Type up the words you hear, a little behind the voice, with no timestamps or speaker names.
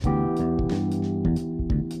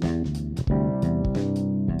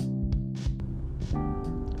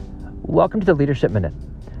Welcome to the Leadership Minute,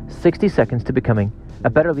 60 seconds to becoming a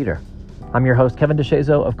better leader. I'm your host, Kevin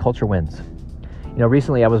DeShazo of Culture Wins.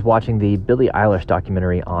 Recently I was watching the Billie Eilish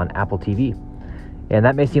documentary on Apple TV, and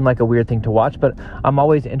that may seem like a weird thing to watch, but I'm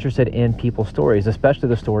always interested in people's stories, especially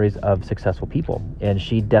the stories of successful people, and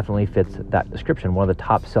she definitely fits that description, one of the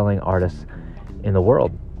top-selling artists in the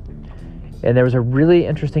world. And there was a really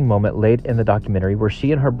interesting moment late in the documentary where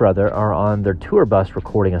she and her brother are on their tour bus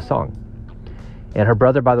recording a song. And her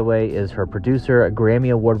brother, by the way, is her producer, a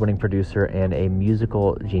Grammy Award-winning producer, and a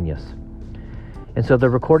musical genius. And so they're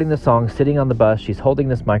recording the song, sitting on the bus. She's holding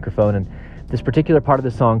this microphone, and this particular part of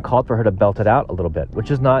the song called for her to belt it out a little bit,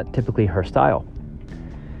 which is not typically her style.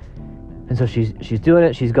 And so she's doing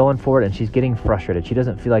it, she's going for it, and she's getting frustrated. She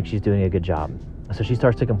doesn't feel like she's doing a good job. So she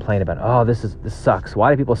starts to complain about, oh, this sucks.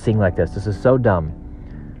 Why do people sing like this? This is so dumb.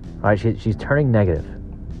 All right, she's turning negative.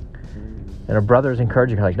 And her brother is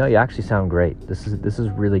encouraging her, like, no, you actually sound great. This is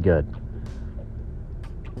really good.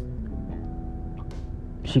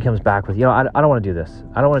 She comes back with, I don't want to do this.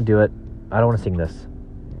 I don't want to do it. I don't want to sing this.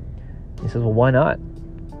 He says, well, why not?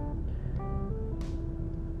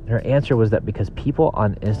 And her answer was that because people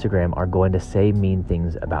on Instagram are going to say mean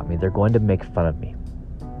things about me. They're going to make fun of me.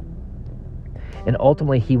 And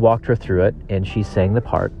ultimately, he walked her through it, and she sang the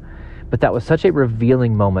part. But that was such a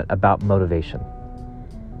revealing moment about motivation.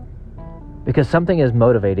 Because something is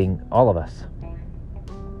motivating all of us.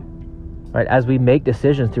 Right? As we make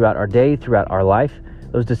decisions throughout our day, throughout our life,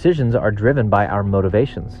 those decisions are driven by our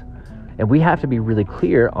motivations. And we have to be really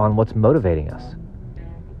clear on what's motivating us.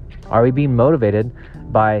 Are we being motivated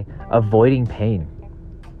by avoiding pain?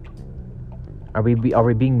 Are we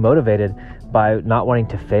being motivated by not wanting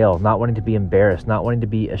to fail, not wanting to be embarrassed, not wanting to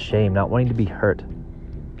be ashamed, not wanting to be hurt?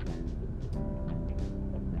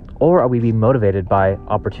 Or are we being motivated by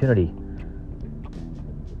opportunity,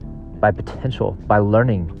 by potential, by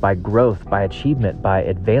learning, by growth, by achievement, by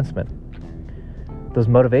advancement? Those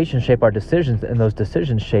motivations shape our decisions, and those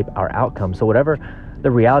decisions shape our outcomes. So whatever the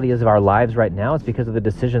reality is of our lives right now, it's because of the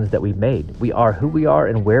decisions that we've made. We are who we are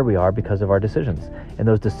and where we are because of our decisions. And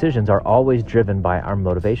those decisions are always driven by our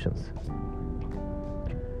motivations.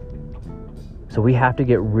 So we have to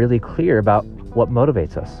get really clear about what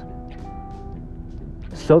motivates us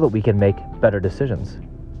so that we can make better decisions,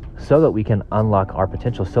 so that we can unlock our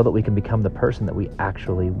potential, so that we can become the person that we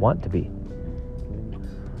actually want to be.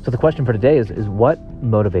 So the question for today is what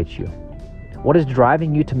motivates you? What is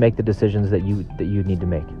driving you to make the decisions that you need to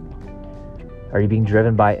make? Are you being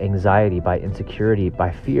driven by anxiety, by insecurity,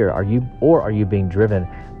 by fear? Are you being driven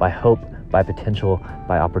by hope, by potential,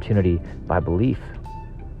 by opportunity, by belief?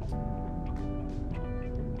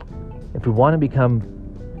 If we want to become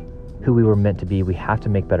who we were meant to be, we have to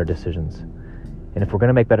make better decisions. And if we're going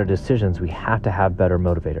to make better decisions, we have to have better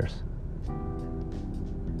motivators.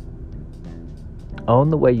 Own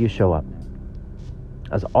the way you show up.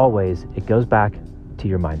 As always, it goes back to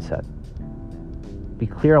your mindset. Be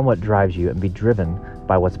clear on what drives you and be driven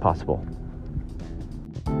by what's possible.